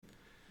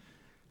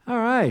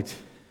right.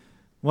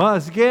 Well,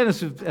 as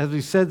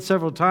we said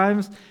several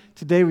times,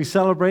 today we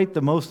celebrate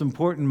the most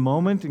important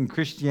moment in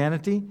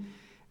Christianity,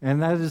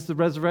 and that is the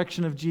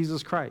resurrection of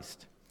Jesus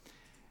Christ.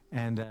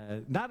 And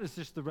not is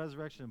just the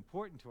resurrection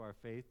important to our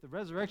faith, the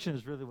resurrection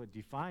is really what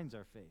defines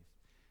our faith.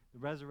 The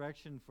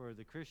resurrection for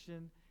the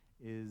Christian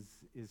is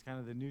kind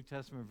of the New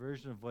Testament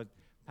version of what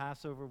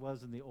Passover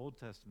was in the Old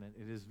Testament.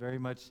 It is very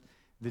much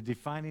the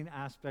defining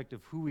aspect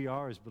of who we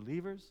are as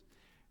believers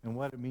and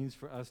what it means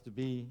for us to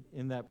be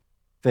in that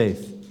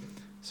faith.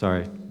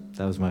 Sorry,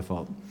 that was my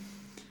fault.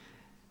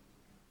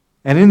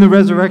 And in the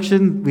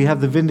resurrection, we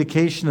have the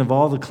vindication of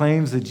all the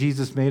claims that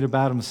Jesus made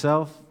about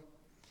himself.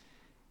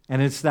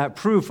 And it's that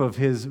proof of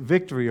his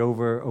victory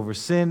over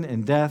sin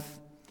and death.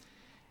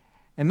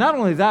 And not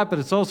only that, but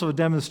it's also a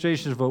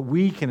demonstration of what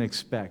we can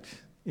expect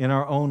in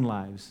our own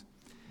lives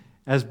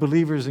as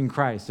believers in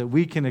Christ, that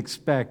we can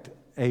expect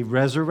a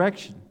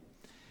resurrection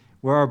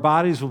where our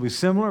bodies will be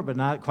similar but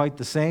not quite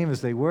the same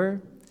as they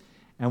were,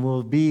 and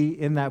we'll be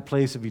in that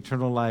place of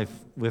eternal life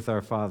with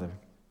our Father.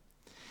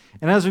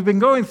 And as we've been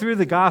going through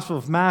the Gospel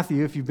of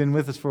Matthew, if you've been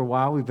with us for a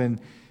while, we've been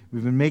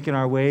making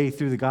our way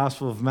through the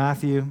Gospel of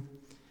Matthew.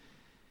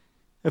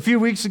 A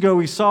few weeks ago,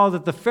 we saw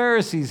that the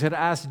Pharisees had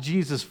asked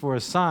Jesus for a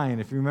sign.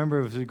 If you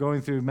remember, as we're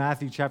going through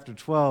Matthew chapter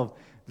 12,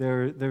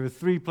 there were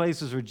three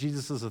places where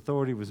Jesus'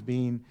 authority was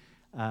being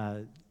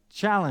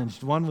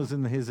challenged. One was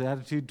in his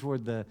attitude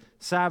toward the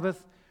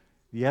Sabbath.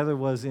 The other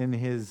was in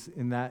his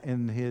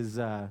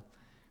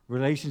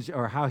relationship,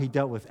 or how he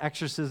dealt with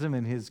exorcism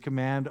and his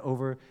command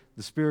over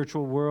the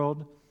spiritual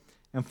world.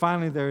 And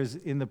finally, there's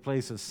in the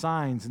place of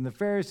signs. And the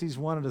Pharisees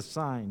wanted a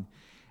sign.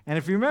 And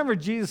if you remember,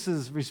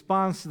 Jesus'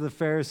 response to the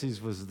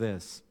Pharisees was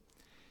this.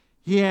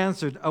 He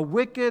answered, "A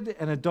wicked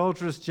and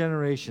adulterous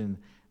generation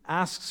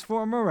asks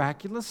for a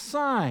miraculous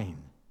sign,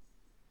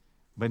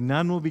 but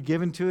none will be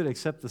given to it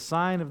except the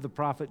sign of the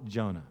prophet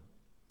Jonah.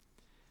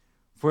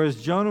 For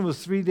as Jonah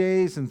was 3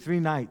 days and 3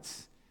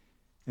 nights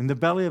in the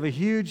belly of a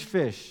huge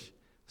fish,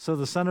 so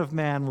the Son of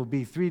Man will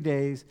be 3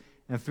 days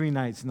and 3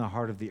 nights in the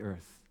heart of the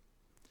earth.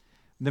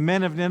 The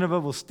men of Nineveh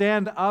will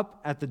stand up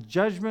at the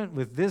judgment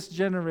with this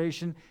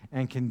generation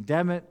and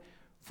condemn it,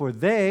 for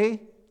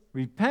they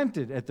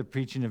repented at the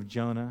preaching of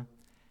Jonah,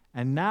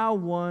 and now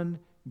one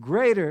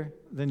greater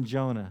than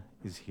Jonah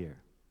is here."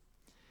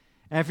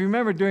 And if you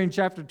remember, during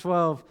chapter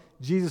 12,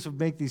 Jesus would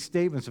make these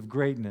statements of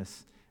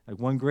greatness, like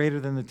one greater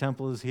than the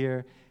temple is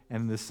here,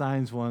 and the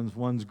signs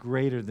one's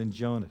greater than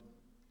Jonah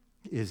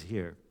is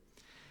here.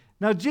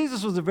 Now,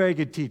 Jesus was a very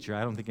good teacher.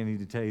 I don't think I need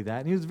to tell you that.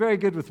 And he was very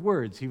good with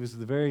words. He was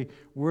the very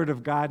Word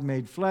of God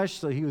made flesh,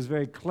 so he was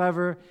very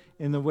clever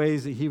in the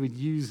ways that he would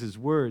use his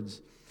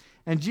words.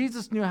 And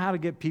Jesus knew how to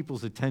get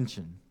people's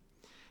attention.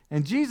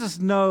 And Jesus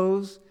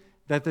knows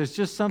that there's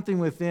just something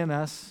within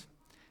us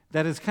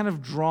that is kind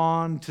of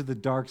drawn to the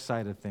dark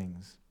side of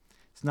things.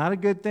 It's not a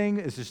good thing.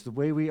 It's just the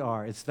way we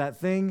are. It's that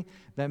thing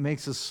that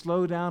makes us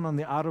slow down on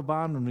the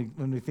Autobahn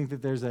when we think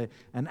that there's an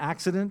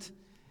accident,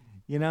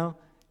 you know,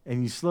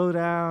 and you slow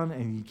down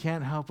and you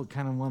can't help but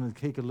kind of want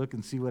to take a look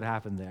and see what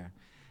happened there.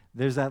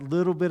 There's that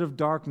little bit of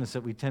darkness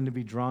that we tend to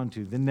be drawn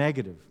to, the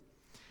negative.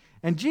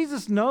 And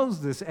Jesus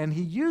knows this, and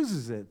he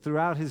uses it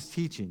throughout his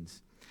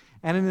teachings.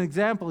 And an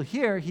example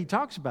here, he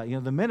talks about,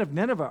 the men of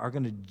Nineveh are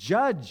going to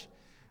judge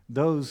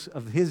those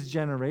of his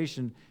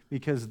generation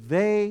because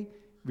they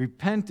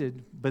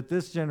repented, but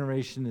this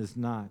generation is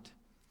not.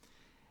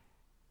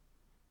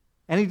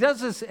 And he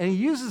does this, and he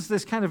uses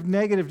this kind of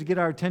negative to get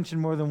our attention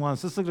more than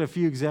once. Let's look at a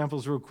few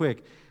examples real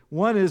quick.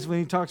 One is when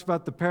he talks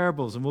about the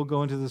parables, and we'll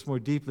go into this more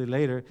deeply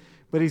later,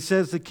 but he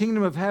says the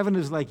kingdom of heaven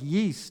is like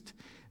yeast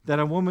that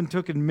a woman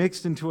took and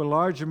mixed into a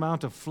large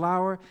amount of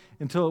flour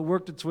until it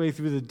worked its way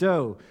through the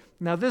dough.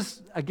 Now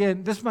this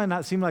might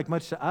not seem like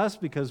much to us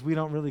because we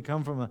don't really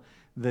come from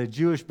the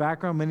Jewish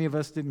background. Many of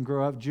us didn't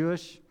grow up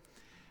Jewish.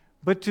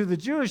 But to the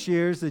Jewish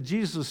ears that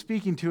Jesus was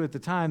speaking to at the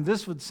time,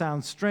 this would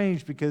sound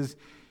strange because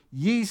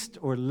yeast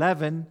or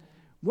leaven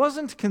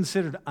wasn't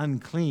considered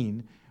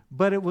unclean,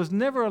 but it was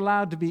never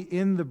allowed to be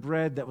in the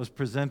bread that was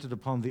presented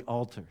upon the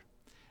altar.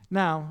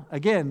 Now,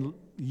 again,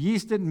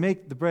 yeast didn't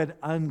make the bread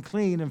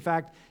unclean. In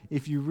fact,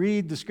 if you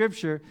read the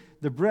scripture,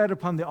 the bread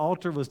upon the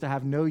altar was to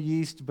have no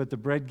yeast, but the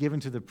bread given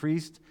to the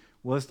priest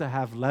was to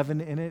have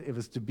leaven in it. It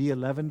was to be a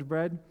leavened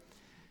bread.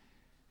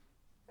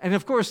 And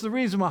of course, the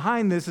reason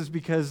behind this is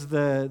because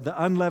the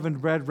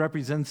unleavened bread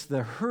represents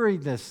the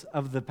hurriedness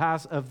of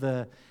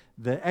the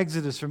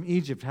Exodus from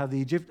Egypt, how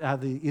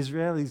the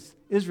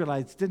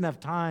Israelites didn't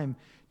have time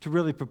to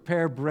really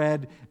prepare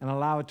bread and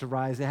allow it to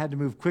rise. They had to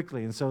move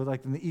quickly. And so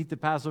like when they eat the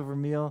Passover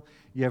meal,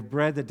 you have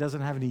bread that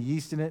doesn't have any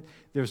yeast in it.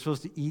 They were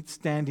supposed to eat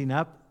standing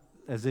up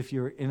as if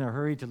you're in a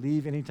hurry to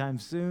leave anytime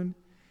soon.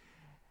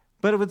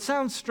 But it would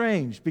sound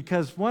strange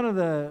because one of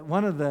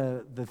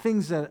the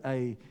things that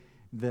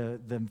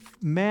the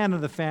man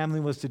of the family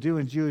was to do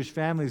in Jewish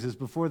families is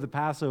before the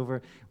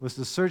Passover was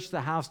to search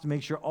the house to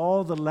make sure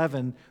all the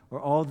leaven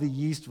or all the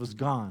yeast was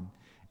gone.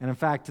 And in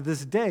fact, to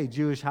this day,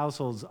 Jewish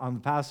households on the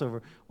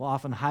Passover will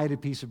often hide a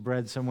piece of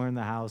bread somewhere in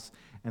the house,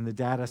 and the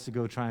dad has to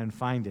go try and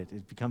find it.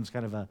 It becomes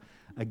kind of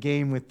a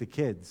game with the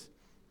kids.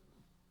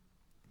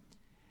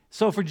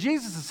 So for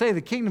Jesus to say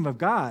the kingdom of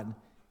God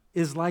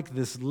is like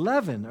this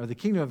leaven, or the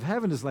kingdom of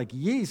heaven is like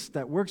yeast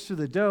that works through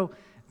the dough,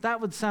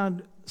 that would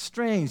sound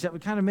strange. That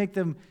would kind of make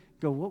them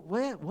go,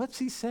 what's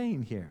he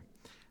saying here?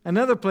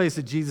 Another place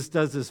that Jesus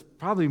does this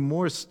probably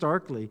more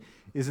starkly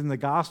is in the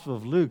Gospel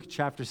of Luke,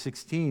 chapter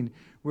 16,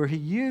 where he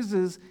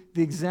uses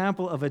the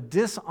example of a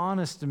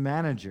dishonest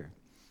manager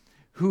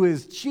who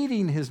is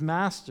cheating his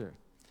master.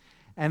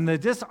 And the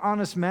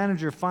dishonest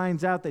manager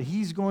finds out that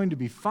he's going to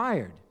be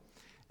fired.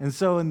 And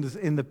so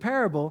in the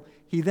parable,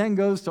 he then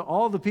goes to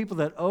all the people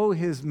that owe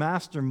his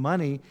master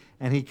money,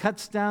 and he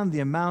cuts down the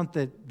amount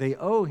that they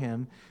owe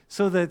him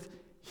so that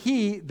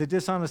he, the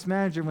dishonest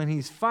manager, when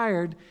he's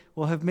fired,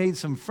 will have made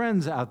some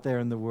friends out there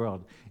in the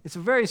world. It's a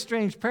very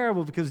strange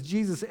parable because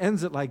Jesus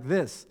ends it like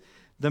this.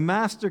 The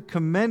master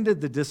commended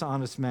the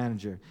dishonest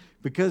manager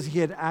because he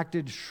had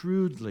acted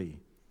shrewdly.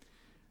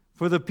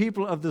 For the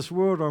people of this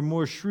world are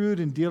more shrewd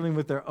in dealing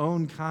with their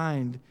own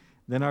kind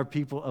than are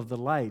people of the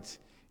light.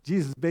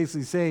 Jesus is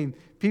basically saying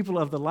people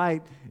of the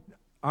light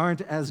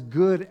aren't as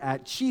good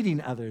at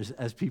cheating others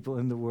as people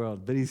in the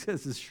world, but he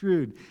says it's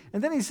shrewd.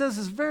 And then he says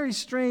this very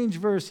strange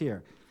verse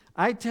here.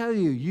 I tell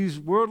you, use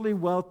worldly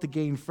wealth to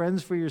gain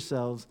friends for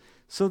yourselves,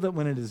 so that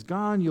when it is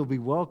gone, you'll be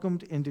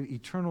welcomed into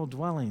eternal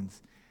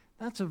dwellings.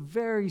 That's a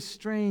very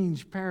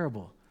strange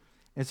parable.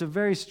 It's a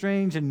very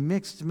strange and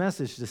mixed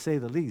message, to say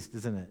the least,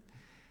 isn't it?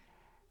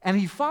 And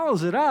he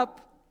follows it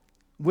up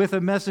with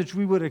a message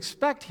we would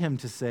expect him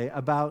to say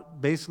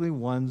about basically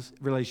one's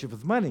relationship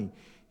with money.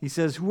 He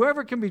says,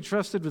 whoever can be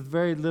trusted with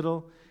very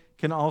little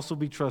can also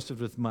be trusted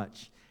with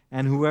much.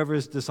 And whoever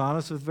is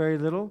dishonest with very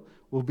little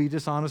will be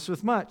dishonest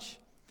with much.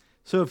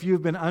 So if you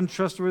have been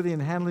untrustworthy in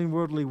handling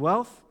worldly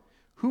wealth,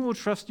 who will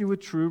trust you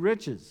with true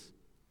riches?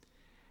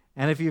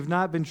 And if you have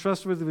not been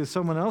trustworthy with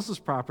someone else's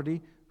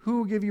property, who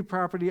will give you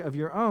property of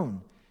your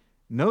own?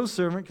 No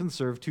servant can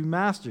serve two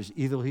masters.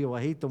 Either he will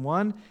hate the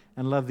one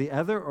and love the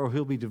other, or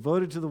he'll be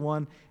devoted to the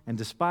one and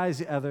despise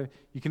the other.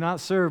 You cannot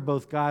serve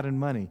both God and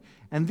money.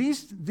 And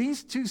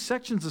these two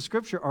sections of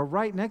Scripture are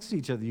right next to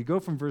each other. You go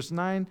from verse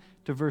 9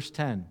 to verse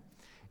 10.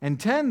 And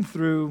 10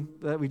 through,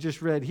 that we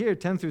just read here,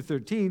 10 through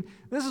 13,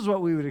 this is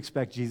what we would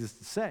expect Jesus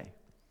to say.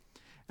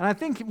 And I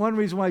think one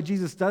reason why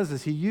Jesus does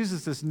this, he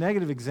uses this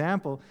negative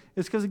example,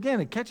 is because, again,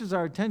 it catches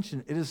our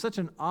attention. It is such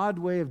an odd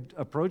way of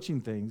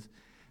approaching things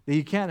that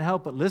you can't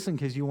help but listen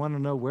because you want to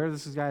know where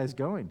this guy is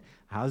going.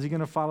 How is he going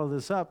to follow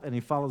this up? And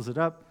he follows it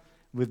up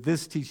with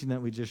this teaching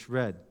that we just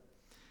read.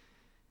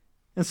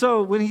 And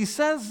so when he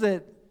says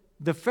that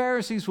the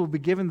Pharisees will be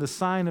given the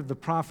sign of the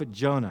prophet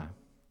Jonah,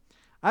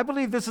 I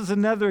believe this is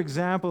another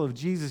example of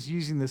Jesus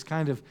using this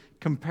kind of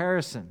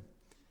comparison.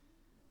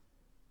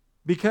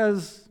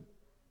 Because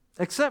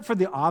except for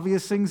the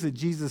obvious things that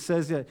Jesus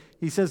says,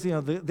 he says,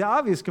 the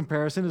obvious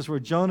comparison is where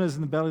Jonah is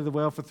in the belly of the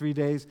whale for 3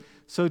 days,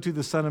 so too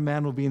the Son of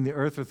Man will be in the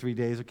earth for 3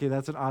 days. Okay,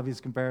 that's an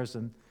obvious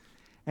comparison.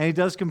 And he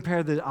does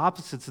compare the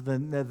opposites of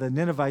the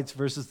Ninevites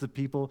versus the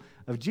people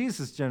of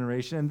Jesus'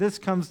 generation. And this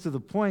comes to the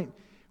point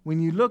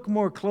when you look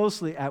more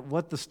closely at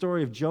what the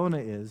story of Jonah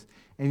is,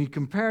 and you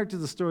compare it to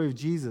the story of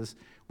Jesus,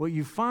 what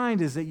you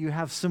find is that you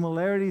have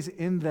similarities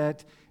in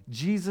that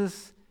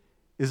Jesus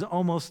is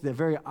almost the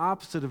very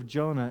opposite of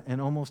Jonah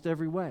in almost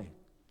every way.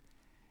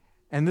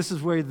 And this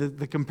is where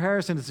the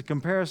comparison is a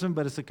comparison,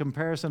 but it's a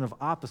comparison of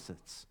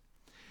opposites.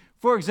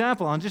 For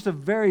example, on just a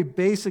very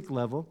basic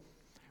level,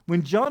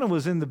 when Jonah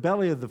was in the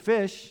belly of the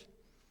fish,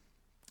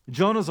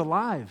 Jonah's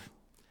alive.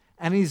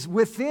 And he's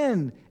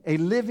within a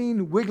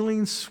living,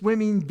 wiggling,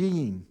 swimming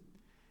being.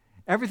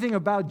 Everything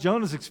about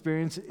Jonah's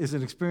experience is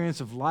an experience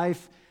of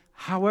life,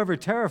 however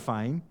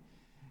terrifying.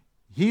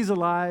 He's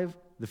alive.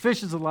 The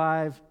fish is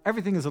alive.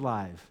 Everything is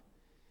alive.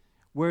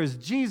 Whereas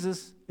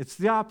Jesus, it's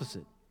the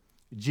opposite.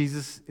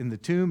 Jesus in the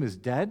tomb is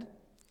dead,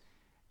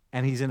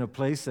 and he's in a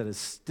place that is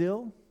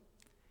still,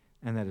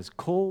 and that is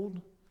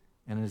cold,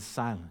 and is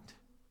silent.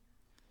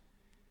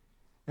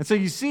 And so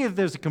you see that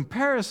there's a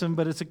comparison,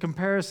 but it's a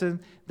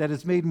comparison that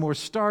is made more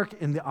stark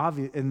in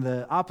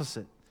the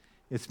opposite.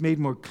 It's made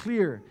more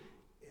clear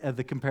at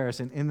the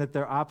comparison in that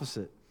they're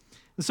opposite.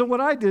 And so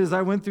what I did is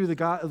I went through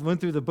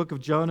the book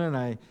of Jonah, and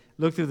I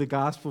looked through the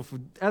gospel for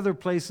other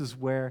places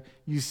where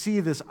you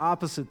see this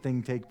opposite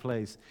thing take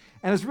place.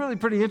 And it's really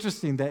pretty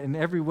interesting that in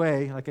every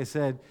way, like I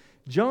said,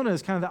 Jonah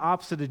is kind of the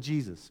opposite of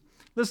Jesus.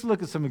 Let's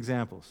look at some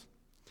examples.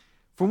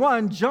 For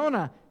one,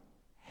 Jonah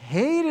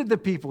hated the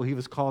people he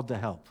was called to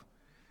help.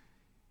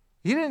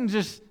 He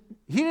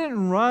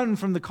didn't run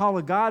from the call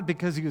of God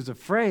because he was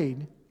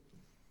afraid.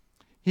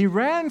 He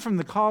ran from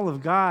the call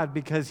of God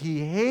because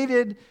he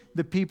hated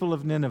the people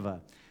of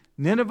Nineveh.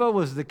 Nineveh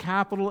was the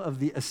capital of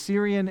the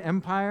Assyrian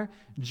Empire.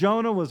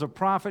 Jonah was a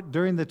prophet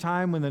during the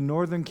time when the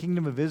northern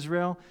kingdom of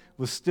Israel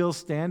was still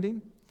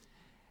standing.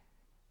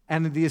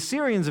 And the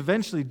Assyrians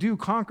eventually do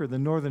conquer the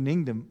northern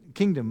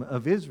kingdom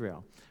of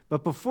Israel.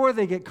 But before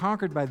they get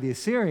conquered by the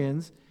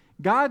Assyrians,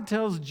 God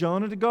tells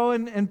Jonah to go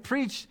and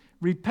preach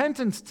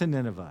repentance to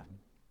Nineveh.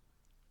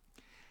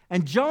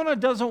 And Jonah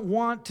doesn't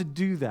want to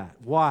do that.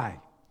 Why?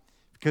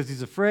 Because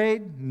he's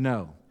afraid?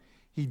 No.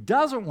 He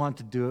doesn't want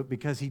to do it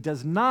because he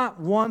does not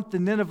want the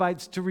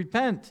Ninevites to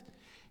repent.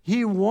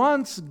 He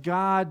wants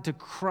God to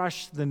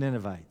crush the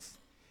Ninevites.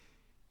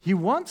 He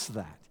wants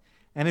that.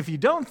 And if you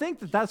don't think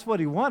that that's what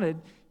he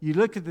wanted, you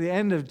look at the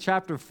end of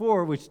chapter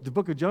 4, which the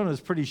book of Jonah is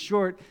pretty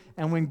short,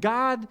 and when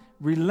God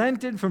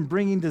relented from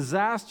bringing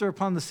disaster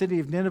upon the city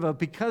of Nineveh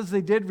because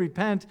they did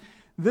repent,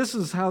 this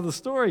is how the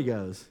story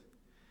goes.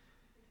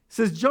 It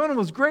says, Jonah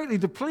was greatly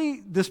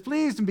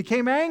displeased and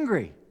became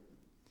angry.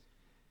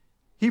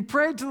 He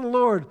prayed to the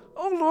Lord,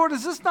 "Oh Lord,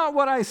 is this not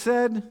what I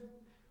said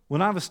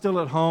when I was still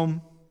at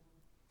home?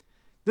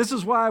 This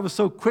is why I was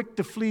so quick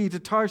to flee to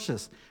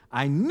Tarshish.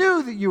 I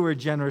knew that you were a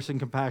generous and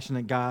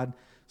compassionate God,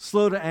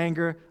 slow to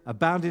anger,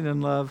 abounding in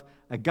love,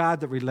 a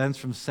God that relents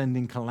from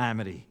sending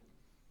calamity."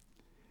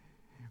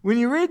 When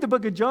you read the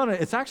book of Jonah,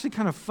 it's actually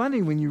kind of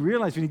funny when you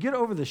realize, when you get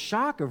over the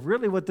shock of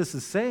really what this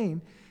is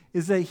saying,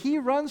 is that he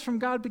runs from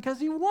God because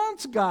he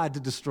wants God to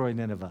destroy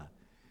Nineveh.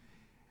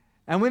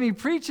 And when he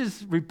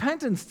preaches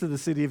repentance to the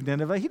city of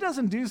Nineveh, he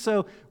doesn't do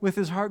so with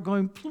his heart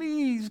going,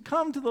 "Please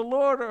come to the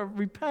Lord or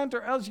repent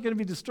or else you're going to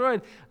be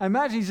destroyed." I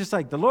imagine he's just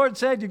like, "The Lord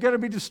said you're going to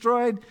be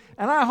destroyed,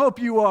 and I hope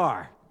you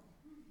are."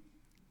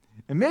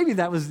 And maybe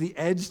that was the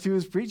edge to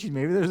his preaching.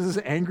 Maybe there was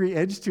this angry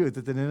edge to it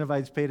that the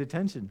Ninevites paid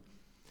attention.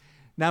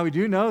 Now, we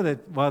do know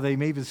that while they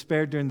may be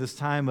spared during this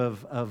time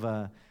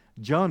of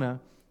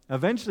Jonah,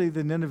 eventually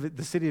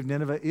the city of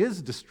Nineveh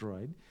is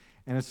destroyed,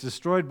 and it's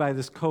destroyed by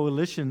this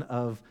coalition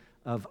of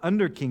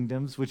under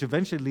kingdoms, which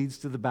eventually leads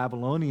to the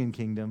Babylonian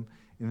kingdom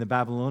in the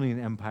Babylonian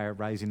Empire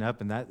rising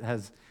up, and that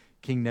has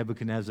King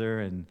Nebuchadnezzar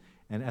and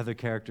other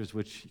characters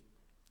which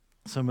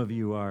some of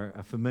you are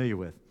familiar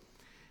with.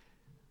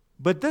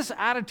 But this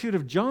attitude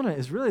of Jonah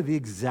is really the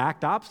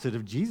exact opposite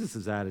of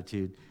Jesus'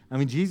 attitude. I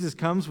mean, Jesus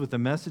comes with a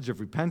message of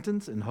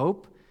repentance and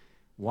hope.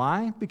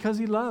 Why? Because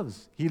he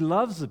loves. He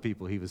loves the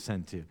people he was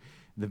sent to.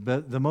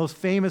 The most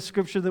famous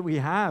scripture that we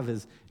have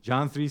is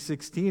John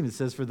 3:16. It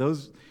says,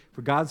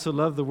 For God so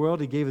loved the world,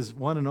 he gave his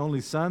one and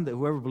only Son, that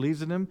whoever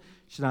believes in him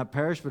should not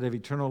perish but have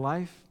eternal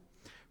life.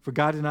 For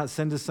God did not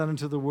send his Son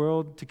into the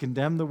world to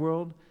condemn the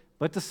world,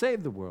 but to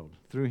save the world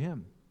through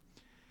him.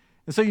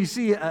 And so you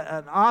see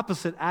an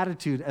opposite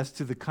attitude as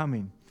to the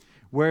coming.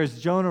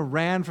 Whereas Jonah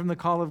ran from the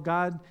call of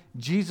God,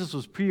 Jesus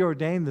was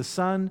preordained. The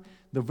Son,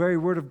 the very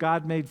Word of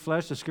God made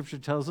flesh, the Scripture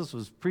tells us,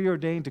 was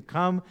preordained to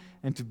come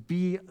and to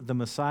be the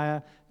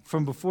Messiah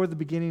from before the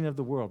beginning of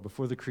the world,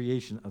 before the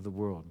creation of the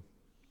world.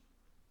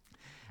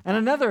 And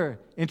another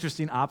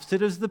interesting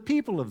opposite is the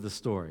people of the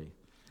story.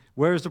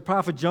 Whereas the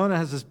prophet Jonah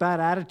has this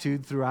bad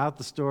attitude throughout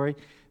the story,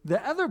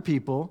 the other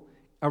people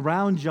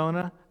around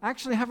Jonah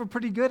actually have a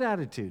pretty good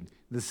attitude.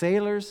 The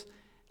sailors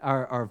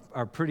are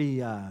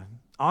pretty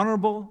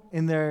honorable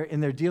in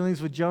their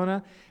dealings with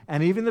Jonah,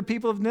 and even the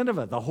people of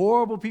Nineveh, the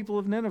horrible people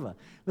of Nineveh.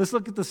 Let's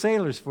look at the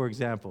sailors, for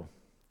example.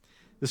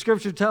 The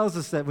scripture tells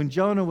us that when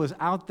Jonah was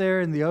out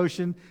there in the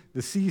ocean,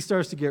 the sea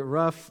starts to get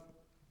rough.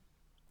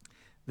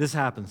 This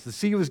happens. The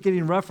sea was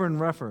getting rougher and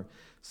rougher.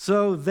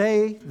 So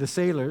they, the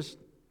sailors,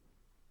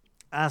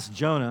 asked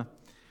Jonah,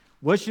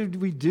 "What should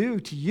we do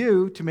to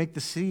you to make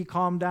the sea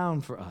calm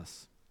down for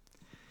us?"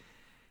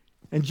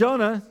 And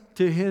Jonah,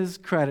 to his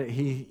credit,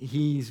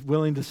 he's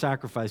willing to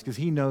sacrifice because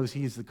he knows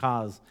he's the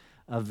cause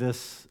of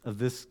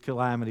this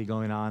calamity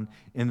going on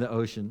in the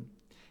ocean.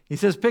 He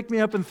says, "Pick me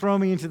up and throw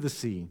me into the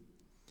sea."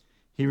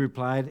 He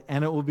replied,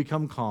 "And it will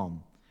become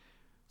calm.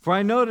 For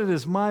I know that it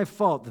is my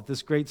fault that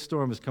this great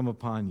storm has come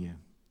upon you."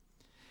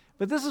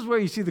 But this is where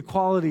you see the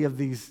quality of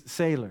these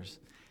sailors.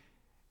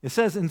 It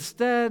says,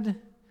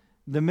 instead,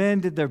 the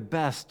men did their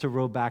best to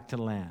row back to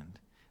land.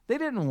 They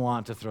didn't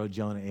want to throw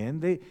Jonah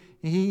in.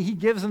 He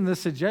gives them this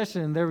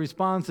suggestion, and their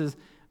response is,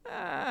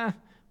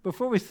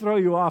 before we throw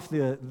you off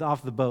the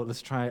boat,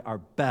 let's try our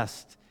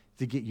best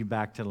to get you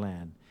back to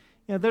land.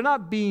 You know, they're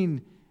not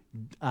being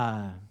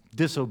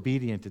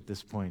disobedient at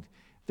this point.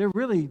 They're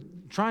really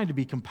trying to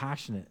be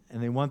compassionate,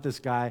 and they want this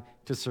guy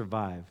to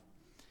survive.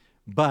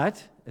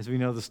 But, as we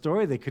know the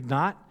story, they could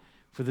not,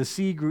 for the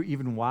sea grew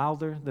even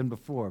wilder than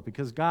before,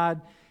 because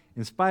God,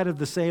 in spite of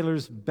the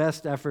sailors'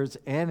 best efforts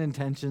and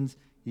intentions,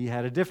 he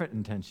had a different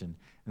intention.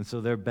 And so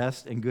their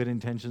best and good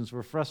intentions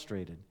were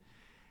frustrated.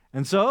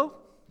 And so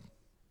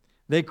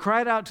they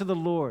cried out to the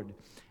Lord.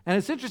 And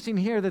it's interesting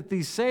here that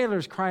these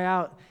sailors cry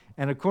out,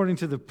 and according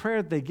to the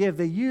prayer that they give,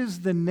 they use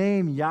the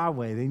name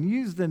Yahweh. They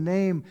use the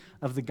name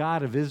of the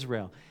God of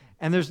Israel.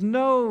 And there's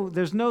no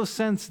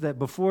sense that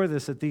before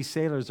this that these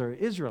sailors are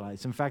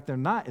Israelites. In fact, they're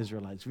not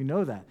Israelites. We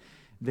know that.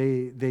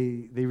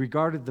 They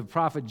regarded the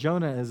prophet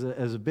Jonah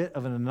as a bit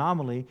of an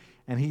anomaly,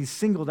 and he's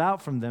singled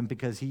out from them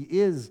because he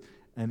is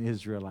an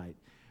Israelite.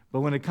 But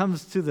when it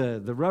comes to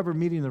the rubber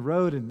meeting the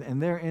road and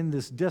they're in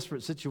this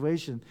desperate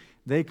situation,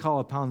 they call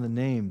upon the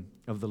name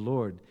of the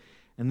Lord.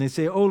 And they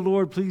say, "Oh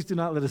Lord, please do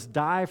not let us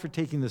die for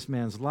taking this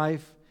man's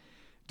life.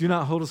 Do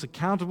not hold us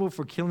accountable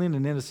for killing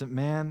an innocent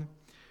man.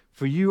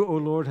 For you, O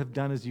Lord, have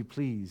done as you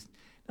pleased.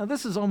 Now,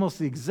 this is almost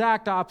the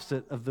exact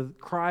opposite of the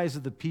cries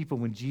of the people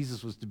when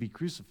Jesus was to be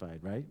crucified,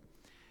 right?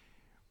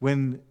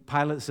 When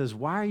Pilate says,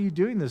 why are you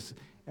doing this?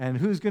 And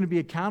who's going to be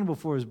accountable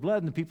for his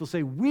blood? And the people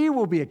say, we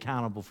will be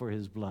accountable for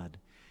his blood.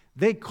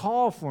 They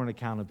call for an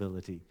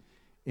accountability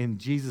in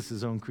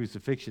Jesus' own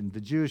crucifixion.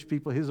 The Jewish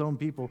people, his own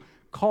people,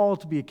 call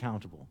to be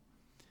accountable.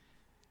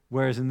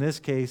 Whereas in this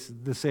case,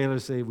 the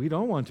sailors say, we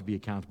don't want to be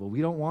accountable.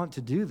 We don't want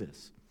to do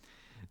this.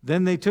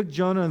 Then they took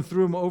Jonah and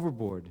threw him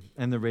overboard,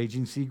 and the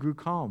raging sea grew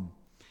calm.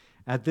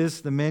 At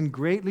this, the men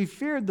greatly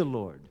feared the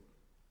Lord,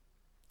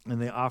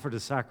 and they offered a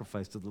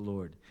sacrifice to the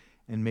Lord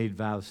and made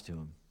vows to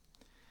him.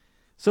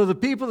 So the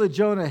people that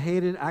Jonah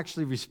hated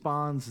actually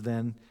responds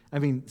then.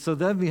 So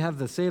then we have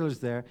the sailors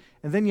there,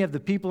 and then you have the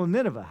people in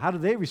Nineveh. How do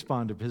they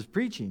respond to his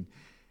preaching?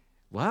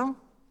 Well,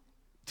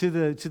 to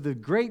the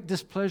great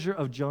displeasure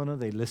of Jonah,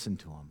 they listened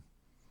to him.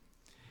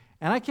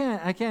 And I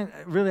can't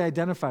really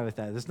identify with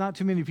that. There's not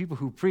too many people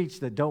who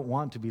preach that don't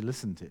want to be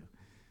listened to.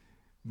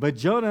 But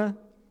Jonah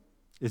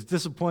is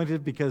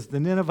disappointed because the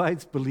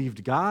Ninevites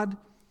believed God.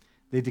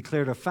 They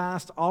declared a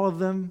fast, all of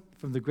them,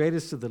 from the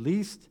greatest to the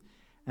least,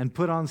 and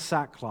put on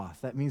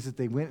sackcloth. That means that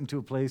they went into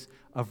a place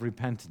of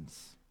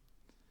repentance.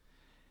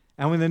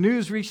 And when the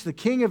news reached the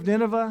king of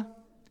Nineveh,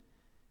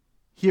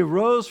 he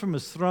arose from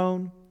his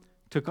throne,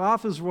 took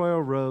off his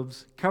royal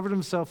robes, covered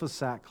himself with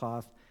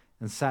sackcloth,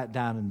 and sat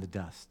down in the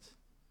dust.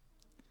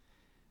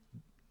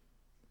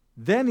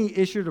 Then he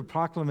issued a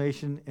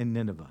proclamation in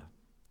Nineveh.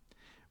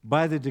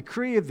 By the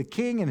decree of the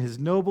king and his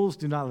nobles,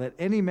 do not let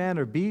any man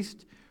or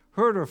beast,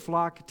 herd or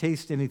flock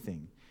taste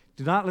anything.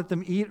 Do not let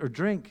them eat or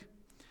drink,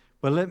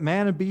 but let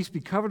man and beast be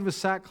covered with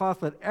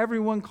sackcloth. Let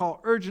everyone call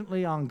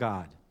urgently on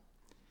God.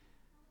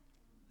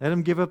 Let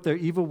them give up their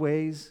evil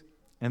ways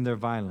and their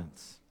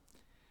violence.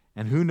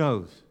 And who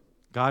knows,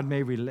 God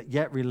may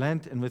yet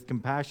relent and with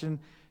compassion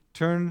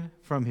turn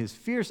from his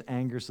fierce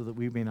anger so that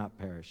we may not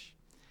perish.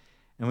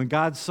 And when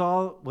God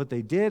saw what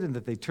they did and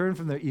that they turned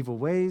from their evil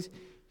ways,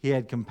 he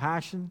had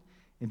compassion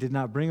and did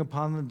not bring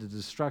upon them the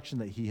destruction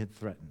that he had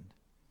threatened.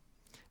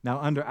 Now,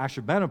 under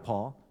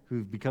Ashurbanipal,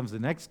 who becomes the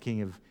next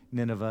king of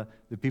Nineveh,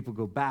 the people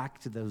go back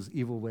to those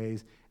evil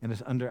ways, and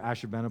it's under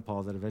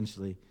Ashurbanipal that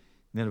eventually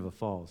Nineveh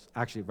falls,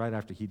 actually right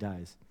after he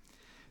dies.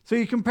 So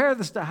you compare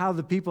this to how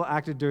the people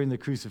acted during the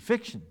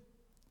crucifixion.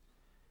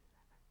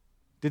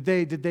 Did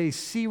they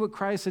see what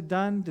Christ had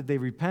done? Did they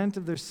repent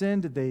of their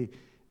sin?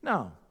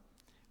 No.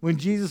 When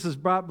Jesus is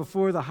brought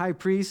before the high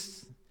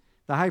priest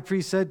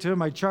said to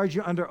him, I charge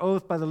you under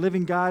oath by the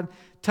living God,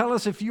 tell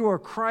us if you are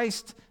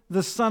Christ,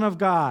 the Son of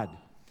God.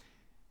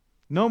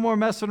 No more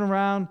messing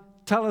around.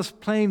 Tell us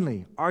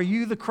plainly, are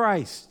you the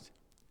Christ?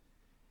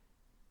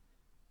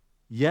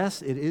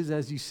 Yes, it is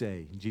as you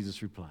say,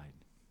 Jesus replied.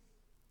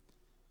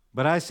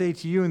 But I say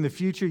to you, in the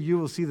future you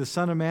will see the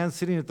Son of Man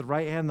sitting at the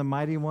right hand of the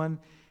Mighty One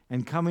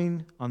and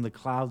coming on the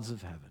clouds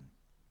of heaven.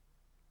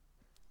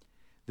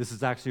 This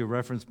is actually a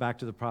reference back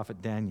to the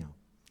prophet Daniel.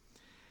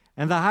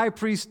 And the high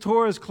priest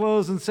tore his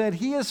clothes and said,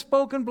 he has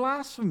spoken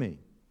blasphemy.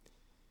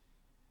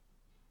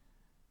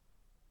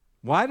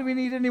 Why do we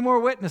need any more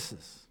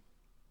witnesses?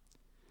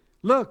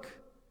 Look,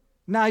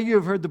 now you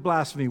have heard the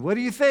blasphemy. What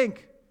do you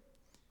think?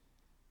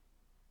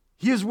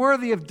 He is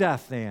worthy of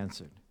death, they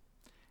answered.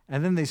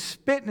 And then they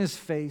spit in his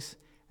face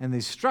and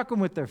they struck him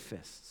with their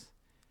fists.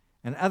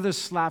 And others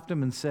slapped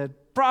him and said,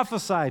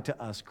 prophesy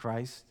to us,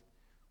 Christ.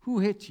 Who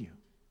hit you?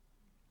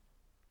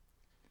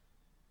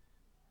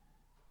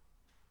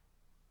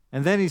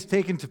 And then he's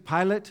taken to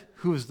Pilate,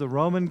 who is the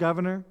Roman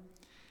governor,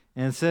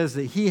 and says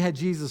that he had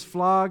Jesus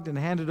flogged and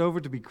handed over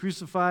to be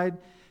crucified.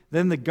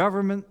 Then the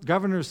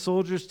governor's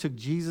soldiers took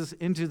Jesus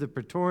into the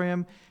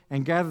praetorium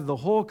and gathered the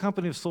whole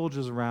company of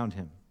soldiers around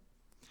him.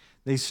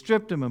 They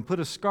stripped him and put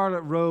a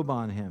scarlet robe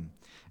on him,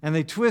 and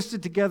they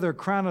twisted together a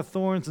crown of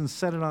thorns and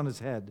set it on his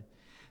head.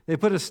 They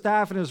put a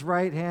staff in his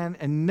right hand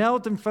and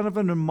knelt in front of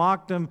him and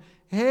mocked him.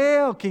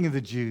 Hail, King of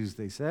the Jews,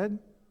 they said.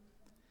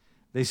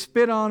 They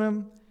spit on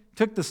him,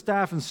 took the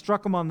staff and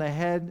struck him on the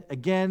head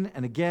again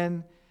and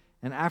again.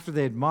 And after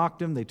they had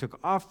mocked him, they took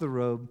off the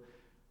robe,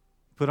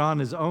 put on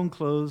his own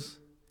clothes,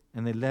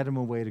 and they led him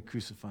away to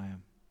crucify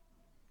him.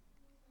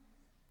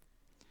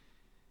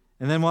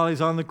 And then while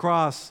he's on the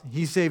cross,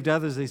 he saved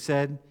others, they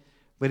said,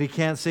 but he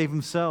can't save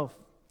himself.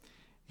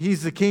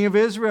 He's the King of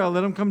Israel.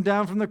 Let him come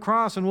down from the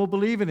cross and we'll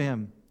believe in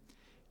him.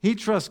 He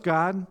trusts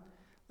God.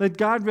 Let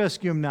God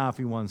rescue him now if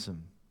he wants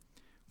him.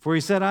 For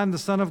he said, I'm the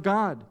Son of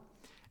God.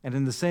 And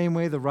in the same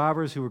way, the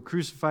robbers who were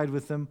crucified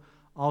with him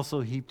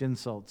also heaped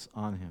insults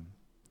on him.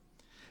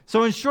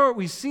 So in short,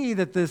 we see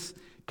that this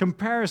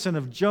comparison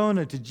of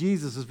Jonah to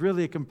Jesus is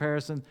really a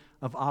comparison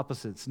of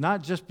opposites,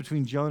 not just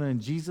between Jonah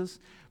and Jesus,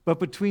 but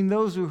between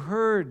those who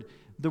heard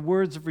the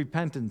words of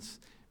repentance,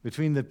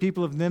 between the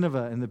people of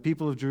Nineveh and the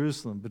people of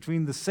Jerusalem,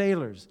 between the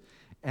sailors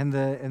and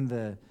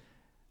the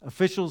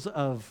officials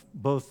of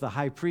both the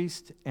high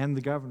priest and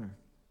the governor.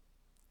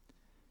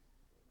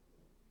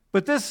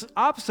 But this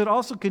opposite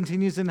also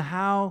continues in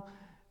how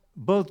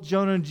both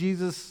Jonah and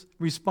Jesus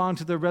respond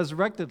to their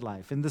resurrected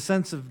life, in the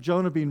sense of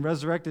Jonah being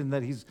resurrected and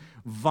that he's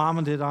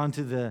vomited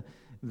onto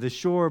the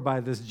shore by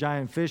this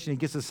giant fish and he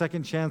gets a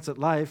second chance at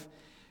life.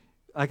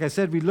 Like I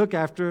said, we look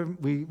after him.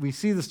 We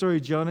see the story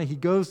of Jonah. He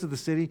goes to the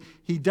city.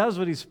 He does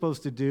what he's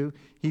supposed to do.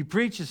 He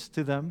preaches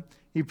to them.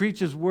 He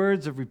preaches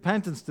words of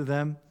repentance to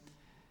them.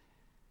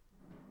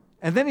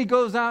 And then he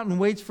goes out and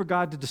waits for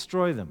God to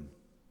destroy them,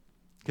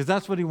 because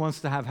that's what he wants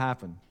to have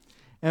happen.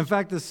 And in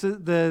fact,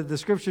 the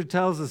scripture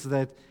tells us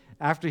that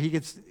after he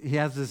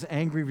has this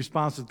angry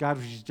response with God,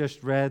 which he's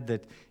just read,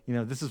 that,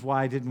 this is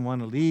why I didn't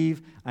want to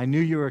leave. I knew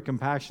you were a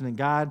compassionate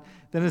God.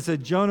 Then it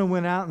said, Jonah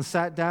went out and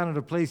sat down at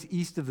a place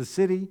east of the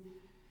city,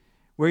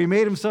 where he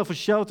made himself a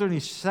shelter, and he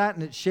sat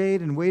in its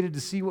shade and waited to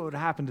see what would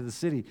happen to the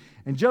city.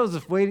 And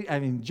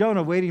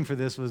Jonah waiting for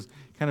this was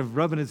kind of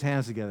rubbing his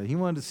hands together. He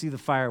wanted to see the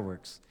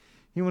fireworks.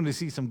 He wanted to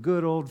see some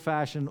good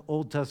old-fashioned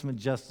Old Testament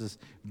justice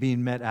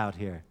being met out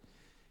here.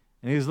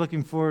 And he was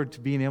looking forward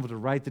to being able to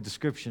write the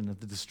description of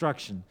the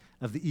destruction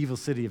of the evil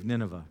city of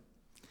Nineveh.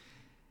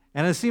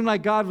 And it seemed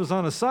like God was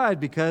on his side,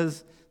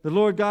 because the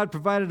Lord God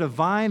provided a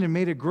vine and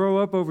made it grow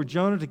up over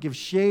Jonah to give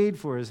shade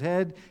for his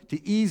head,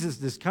 to ease his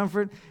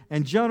discomfort.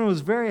 And Jonah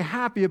was very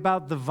happy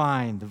about the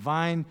vine. The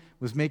vine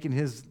was making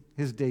his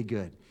day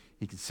good.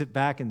 He could sit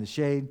back in the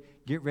shade,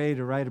 get ready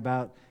to write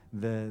about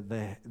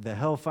the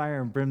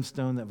hellfire and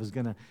brimstone that was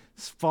going to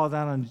fall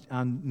down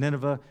on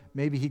Nineveh.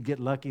 Maybe he'd get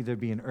lucky. There'd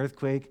be an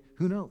earthquake.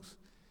 Who knows?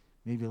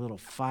 Maybe a little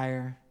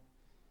fire.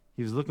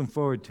 He was looking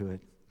forward to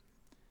it.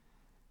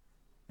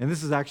 And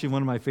this is actually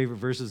one of my favorite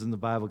verses in the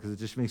Bible, because it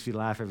just makes me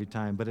laugh every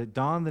time. But at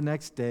dawn the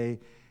next day,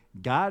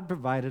 God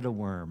provided a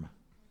worm,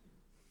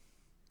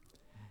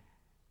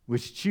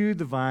 which chewed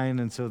the vine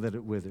and so that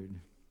it withered.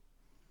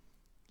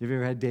 Have you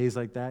ever had days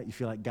like that? You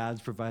feel like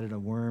God's provided a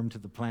worm to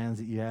the plans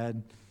that you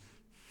had?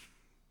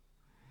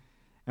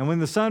 And when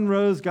the sun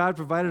rose, God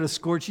provided a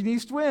scorching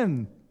east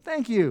wind.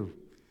 Thank you.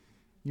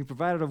 You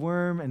provided a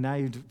worm, and now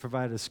you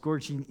provided a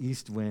scorching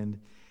east wind.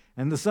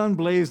 And the sun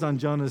blazed on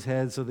Jonah's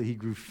head so that he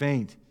grew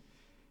faint.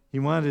 He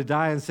wanted to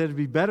die and said, "It'd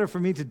be better for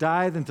me to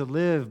die than to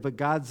live." But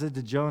God said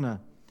to Jonah,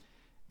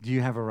 "Do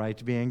you have a right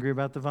to be angry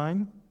about the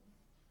vine?"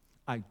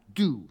 "I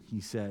do,"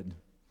 he said.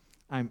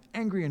 "I'm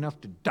angry enough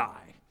to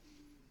die."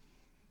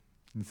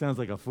 He sounds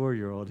like a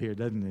 4-year-old here,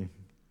 doesn't he?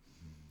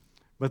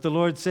 But the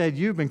Lord said,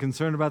 "You've been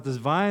concerned about this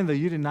vine, though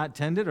you did not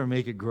tend it or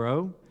make it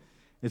grow.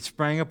 It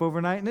sprang up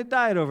overnight and it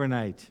died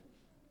overnight.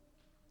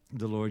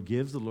 The Lord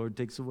gives, the Lord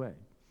takes away."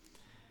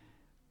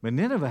 But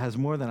Nineveh has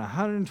more than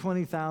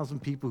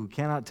 120,000 people who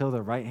cannot tell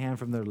their right hand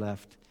from their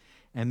left,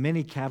 and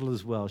many cattle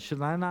as well.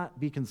 Should I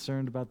not be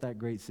concerned about that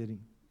great city?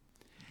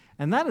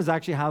 And that is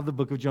actually how the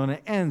book of Jonah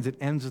ends. It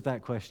ends with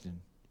that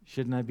question.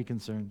 Shouldn't I be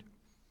concerned?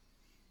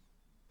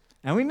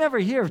 And we never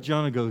hear if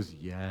Jonah goes,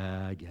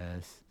 "Yeah, I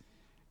guess."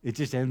 It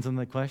just ends on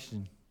the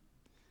question.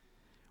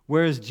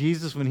 Whereas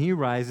Jesus, when he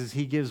rises,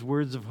 he gives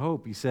words of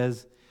hope. He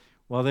says,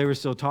 while they were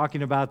still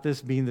talking about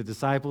this, being the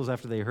disciples,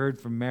 after they heard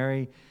from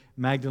Mary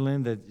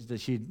Magdalene that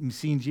she'd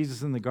seen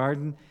Jesus in the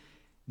garden,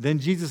 then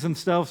Jesus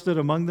himself stood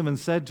among them and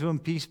said to them,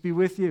 "Peace be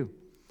with you."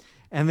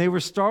 And they were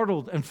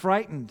startled and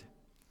frightened,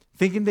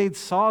 thinking they'd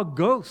saw a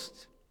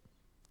ghost.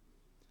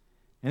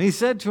 And he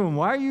said to them,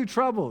 "Why are you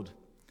troubled?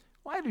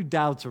 Why do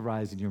doubts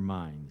arise in your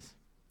minds?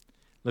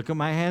 Look at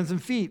my hands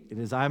and feet. It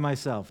is I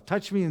myself.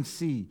 Touch me and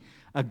see.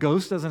 A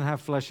ghost doesn't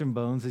have flesh and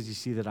bones, as you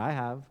see that I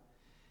have."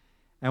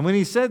 And when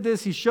he said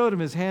this, he showed them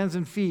his hands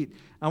and feet.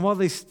 And while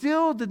they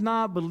still did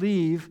not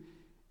believe,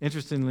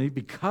 interestingly,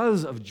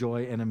 because of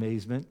joy and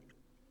amazement,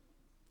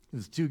 it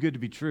was too good to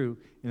be true,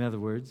 in other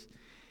words,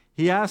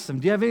 he asked them,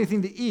 "Do you have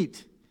anything to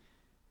eat?"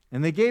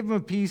 And they gave him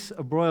a piece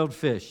of broiled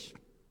fish.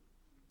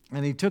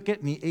 And he took it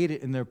and he ate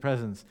it in their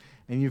presence.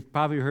 And you've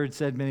probably heard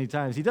said many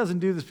times, he doesn't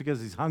do this because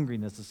he's hungry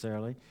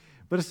necessarily,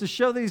 but it's to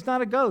show that he's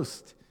not a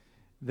ghost,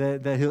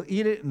 that he'll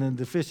eat it and then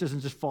the fish doesn't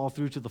just fall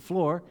through to the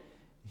floor.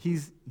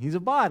 He's a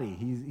body.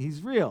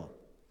 He's real.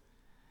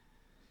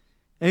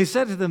 And he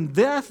said to them,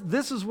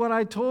 "This is what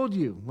I told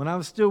you when I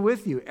was still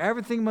with you.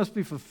 Everything must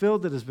be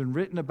fulfilled that has been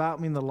written about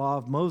me in the law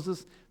of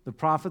Moses, the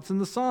prophets, and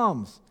the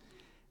Psalms."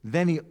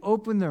 Then he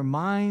opened their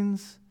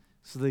minds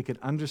so they could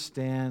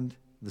understand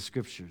the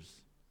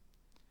scriptures.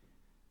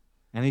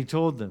 And he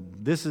told them,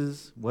 "This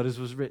is what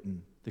was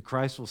written. The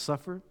Christ will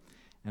suffer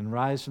and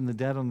rise from the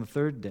dead on the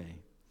third day.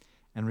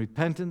 And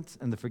repentance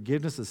and the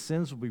forgiveness of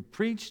sins will be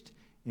preached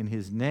in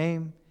his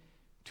name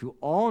to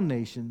all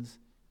nations,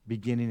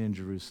 beginning in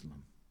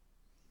Jerusalem.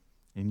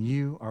 And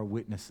you are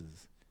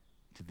witnesses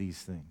to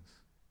these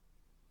things."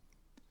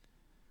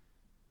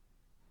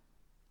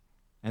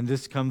 And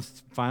this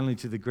comes finally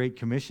to the Great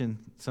Commission,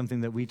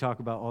 something that we talk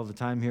about all the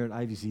time here at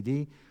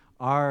IVCD.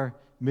 Our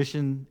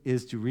mission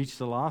is to reach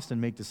the lost and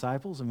make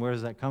disciples. And where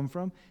does that come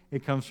from?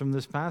 It comes from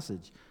this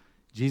passage.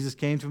 Jesus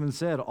came to him and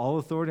said, "All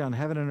authority on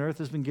heaven and earth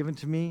has been given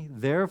to me.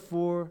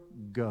 Therefore,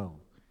 go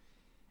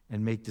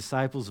and make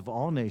disciples of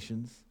all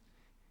nations,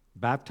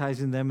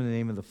 baptizing them in the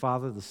name of the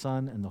Father, the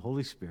Son, and the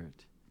Holy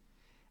Spirit,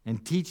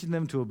 and teaching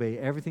them to obey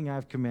everything I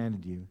have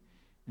commanded you.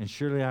 and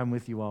surely I'm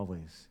with you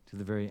always to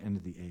the very end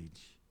of the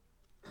age.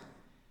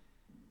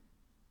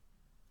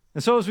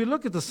 And so as we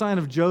look at the sign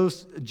of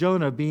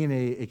Jonah being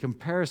a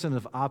comparison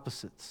of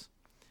opposites,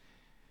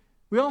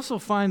 we also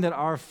find that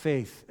our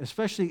faith,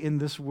 especially in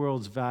this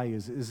world's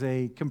values, is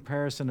a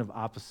comparison of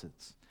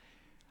opposites.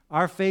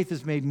 Our faith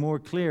is made more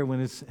clear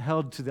when it's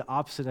held to the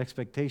opposite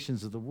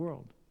expectations of the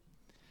world.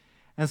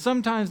 And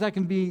sometimes that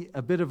can be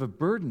a bit of a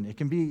burden. It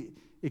can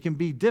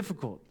be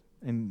difficult.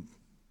 And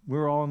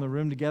we're all in the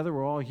room together.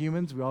 We're all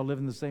humans. We all live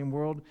in the same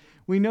world.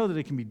 We know that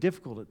it can be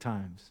difficult at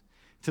times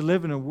to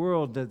live in a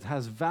world that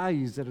has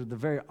values that are the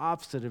very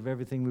opposite of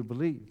everything we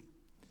believe.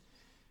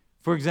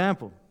 For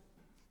example,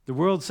 the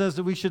world says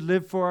that we should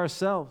live for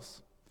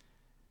ourselves.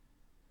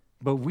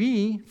 But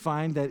we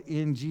find that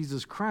in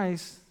Jesus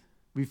Christ,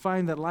 we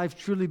find that life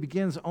truly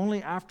begins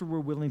only after we're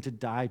willing to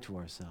die to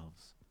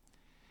ourselves.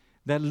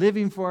 That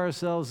living for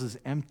ourselves is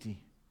empty.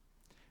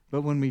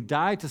 But when we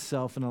die to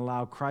self and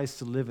allow Christ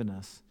to live in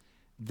us,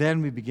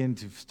 then we begin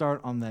to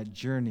start on that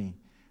journey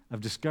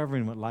of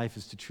discovering what life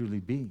is to truly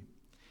be.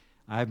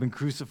 I have been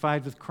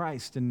crucified with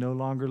Christ and no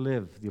longer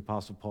live, the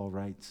Apostle Paul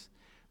writes,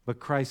 but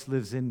Christ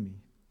lives in me.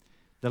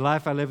 The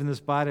life I live in this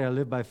body, I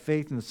live by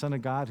faith in the Son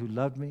of God who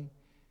loved me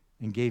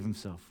and gave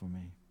himself for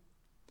me.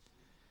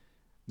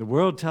 The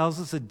world tells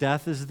us that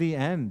death is the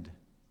end,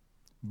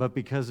 but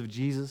because of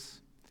Jesus,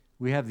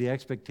 we have the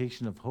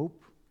expectation of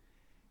hope.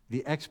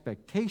 The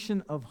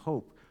expectation of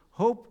hope.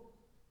 Hope,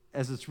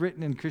 as it's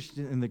written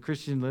in the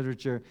Christian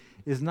literature,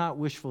 is not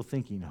wishful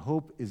thinking.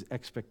 Hope is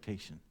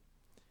expectation.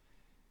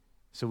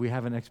 So we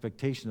have an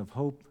expectation of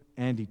hope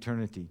and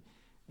eternity.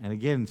 And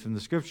again, from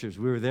the scriptures,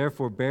 we were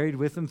therefore buried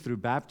with him through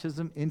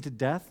baptism into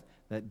death,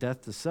 that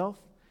death to self,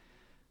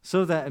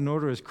 so that in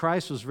order as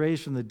Christ was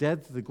raised from the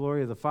dead to the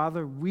glory of the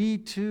Father, we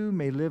too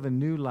may live a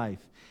new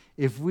life.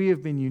 If we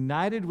have been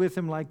united with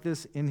him like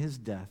this in his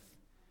death,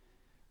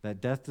 that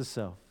death to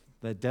self,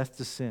 that death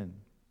to sin,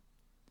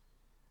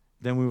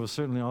 then we will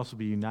certainly also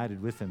be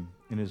united with him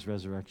in his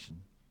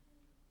resurrection.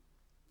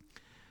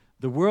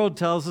 The world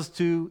tells us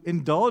to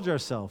indulge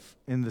ourselves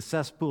in the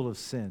cesspool of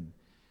sin,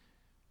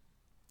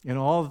 in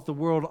all that the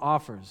world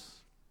offers.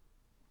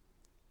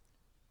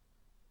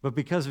 But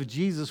because of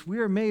Jesus, we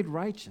are made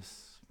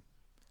righteous.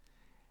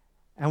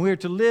 And we are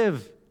to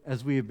live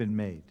as we have been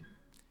made.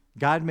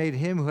 God made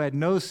him who had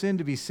no sin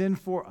to be sin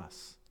for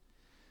us,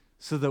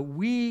 so that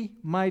we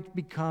might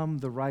become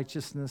the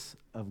righteousness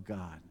of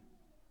God.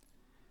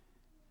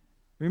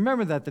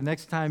 Remember that the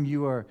next time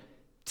you are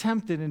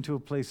tempted into a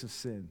place of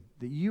sin,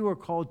 that you are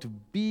called to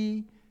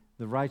be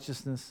the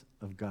righteousness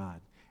of God.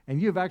 And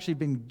you have actually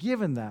been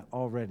given that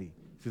already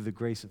through the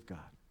grace of God.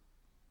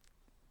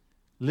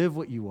 Live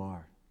what you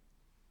are,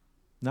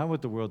 not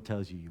what the world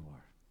tells you you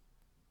are.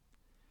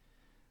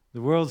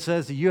 The world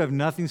says that you have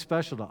nothing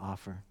special to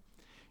offer.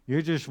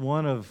 You're just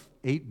one of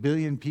 8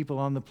 billion people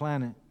on the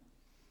planet.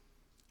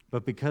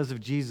 But because of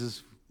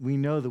Jesus, we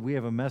know that we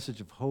have a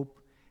message of hope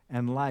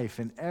and life,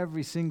 and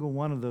every single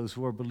one of those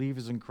who are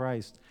believers in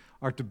Christ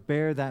are to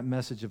bear that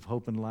message of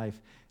hope and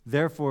life.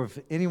 Therefore, if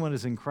anyone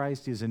is in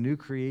Christ, he is a new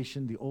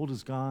creation. The old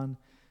is gone,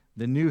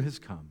 the new has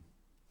come.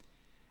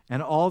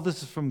 And all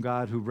this is from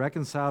God, who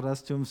reconciled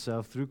us to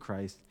himself through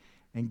Christ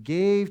and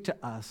gave to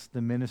us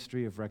the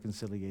ministry of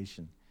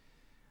reconciliation.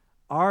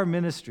 Our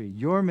ministry,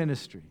 your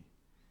ministry,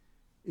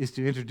 is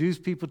to introduce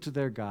people to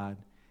their God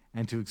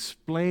and to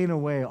explain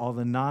away all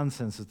the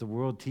nonsense that the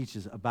world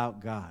teaches about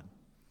God.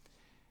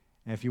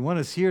 And if you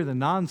want to hear the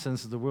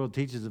nonsense that the world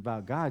teaches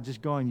about God,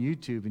 just go on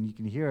YouTube and you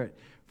can hear it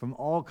from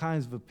all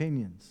kinds of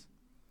opinions.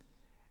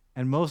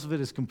 And most of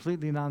it is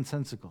completely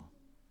nonsensical.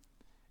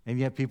 And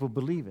yet people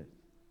believe it.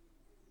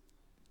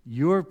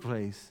 Your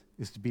place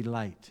is to be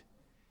light.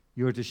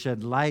 You are to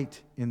shed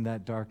light in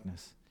that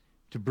darkness,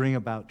 to bring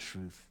about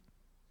truth.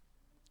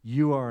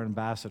 You are an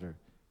ambassador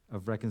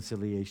of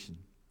reconciliation.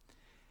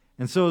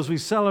 And so as we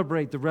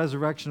celebrate the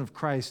resurrection of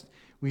Christ,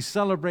 we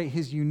celebrate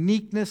his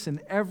uniqueness in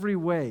every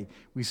way.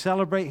 We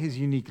celebrate his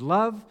unique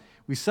love.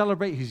 We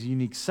celebrate his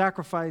unique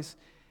sacrifice.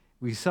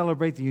 We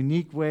celebrate the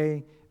unique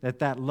way that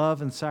that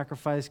love and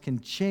sacrifice can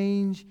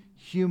change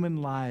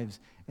human lives.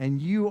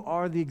 And you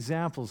are the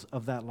examples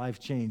of that life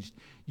changed.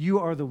 You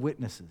are the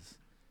witnesses.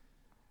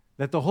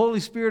 That the Holy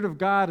Spirit of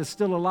God is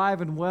still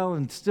alive and well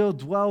and still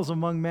dwells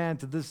among man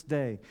to this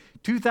day.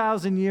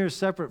 2,000 years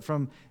separate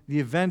from the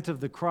event of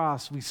the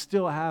cross, we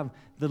still have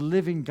the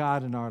living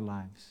God in our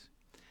lives.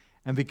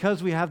 And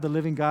because we have the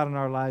living God in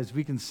our lives,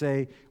 we can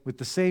say with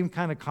the same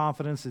kind of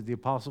confidence that the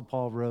Apostle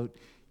Paul wrote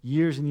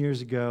years and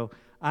years ago,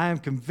 I am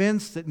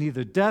convinced that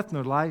neither death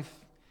nor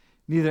life,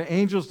 neither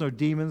angels nor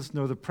demons,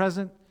 nor the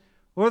present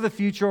or the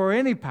future or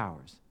any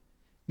powers,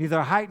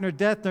 neither height nor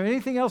depth nor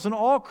anything else in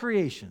all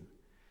creation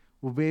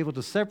will be able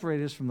to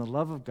separate us from the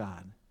love of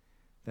God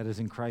that is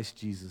in Christ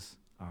Jesus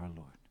our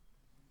Lord.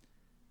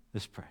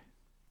 Let's pray.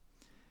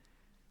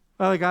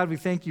 Father God, we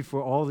thank you for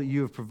all that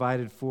you have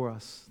provided for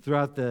us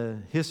throughout the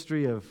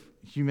history of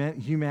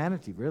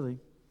humanity, really.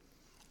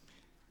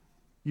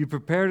 You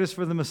prepared us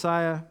for the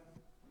Messiah.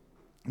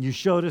 You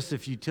showed us the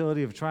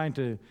futility of trying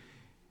to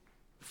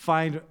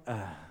find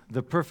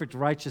the perfect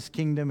righteous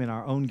kingdom in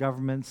our own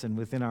governments and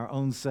within our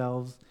own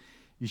selves.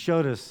 You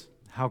showed us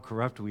how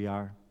corrupt we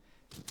are,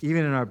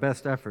 even in our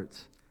best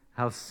efforts,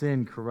 how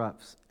sin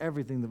corrupts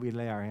everything that we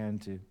lay our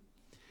hand to.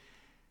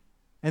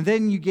 And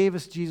then you gave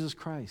us Jesus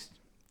Christ,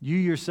 you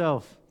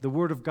yourself, the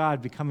Word of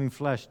God becoming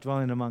flesh,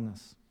 dwelling among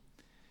us,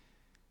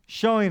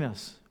 showing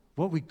us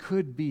what we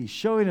could be,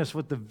 showing us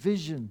what the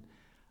vision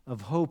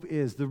of hope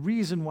is, the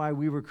reason why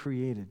we were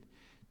created,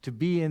 to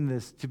be in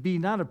this, to be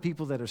not a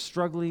people that are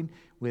struggling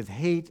with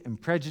hate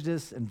and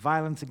prejudice and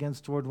violence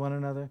against toward one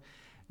another,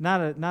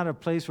 not a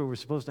place where we're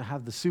supposed to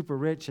have the super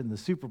rich and the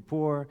super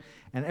poor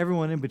and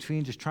everyone in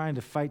between just trying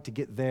to fight to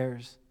get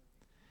theirs.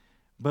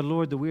 But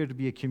Lord, that we are to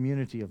be a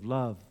community of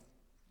love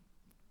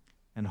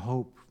and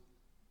hope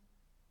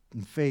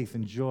and faith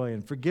and joy.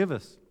 And forgive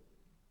us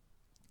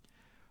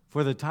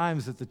for the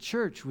times that the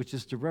church, which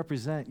is to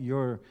represent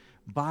your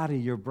body,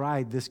 your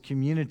bride, this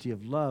community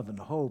of love and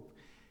hope,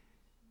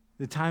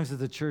 the times that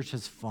the church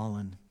has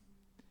fallen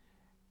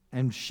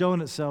and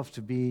shown itself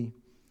to be,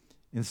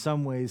 in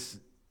some ways,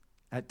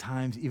 at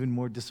times even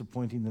more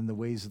disappointing than the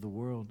ways of the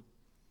world.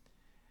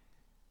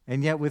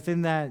 And yet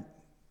within that,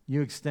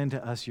 you extend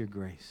to us your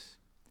grace.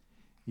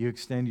 You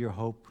extend your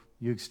hope.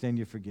 You extend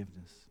your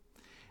forgiveness.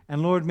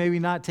 And Lord, may we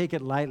not take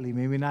it lightly.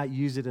 May we not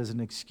use it as an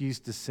excuse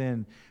to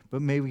sin,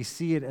 but may we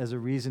see it as a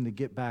reason to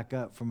get back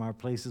up from our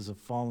places of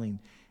falling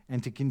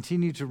and to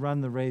continue to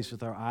run the race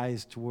with our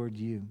eyes toward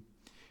you.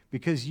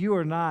 Because you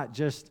are not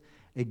just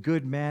a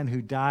good man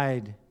who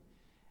died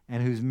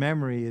and whose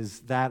memory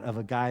is that of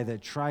a guy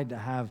that tried to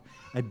have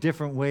a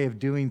different way of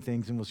doing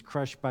things and was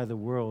crushed by the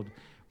world,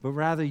 but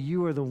rather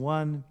you are the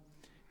one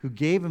who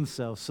gave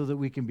himself so that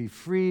we can be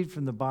freed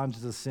from the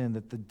bondages of sin,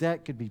 that the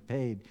debt could be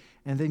paid.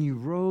 And then you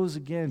rose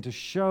again to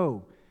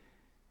show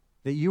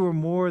that you were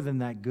more than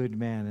that good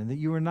man and that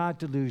you were not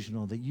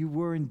delusional, that you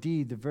were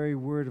indeed the very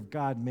Word of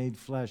God made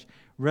flesh,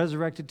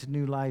 resurrected to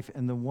new life,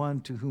 and the one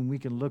to whom we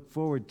can look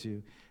forward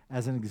to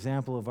as an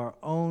example of our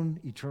own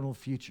eternal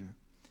future.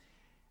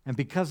 And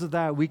because of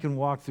that, we can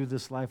walk through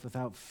this life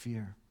without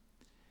fear.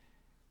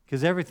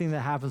 Because everything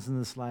that happens in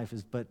this life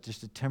is but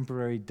just a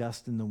temporary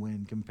dust in the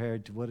wind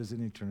compared to what is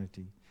in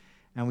eternity.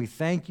 And we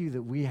thank you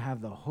that we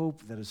have the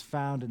hope that is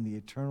found in the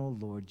eternal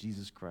Lord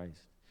Jesus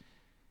Christ.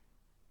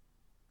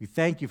 We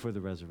thank you for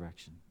the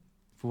resurrection,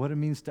 for what it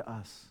means to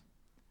us.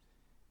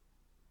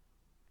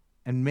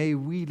 And may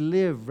we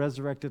live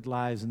resurrected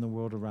lives in the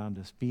world around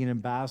us, being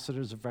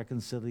ambassadors of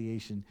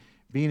reconciliation,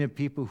 being a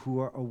people who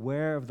are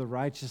aware of the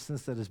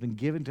righteousness that has been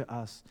given to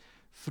us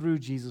through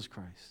Jesus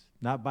Christ,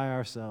 not by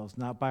ourselves,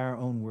 not by our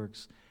own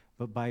works,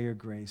 but by your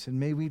grace. And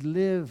may we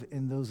live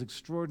in those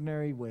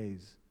extraordinary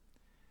ways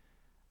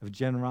of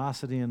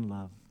generosity and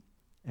love,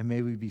 and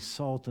may we be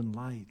salt and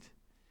light.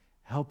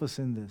 Help us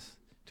in this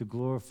to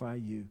glorify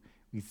you.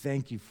 We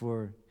thank you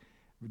for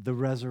the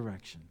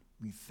resurrection.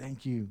 We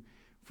thank you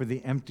for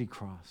the empty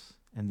cross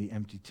and the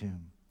empty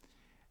tomb.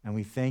 And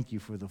we thank you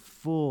for the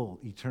full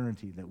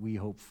eternity that we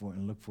hope for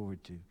and look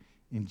forward to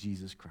in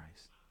Jesus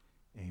Christ.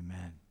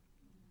 Amen.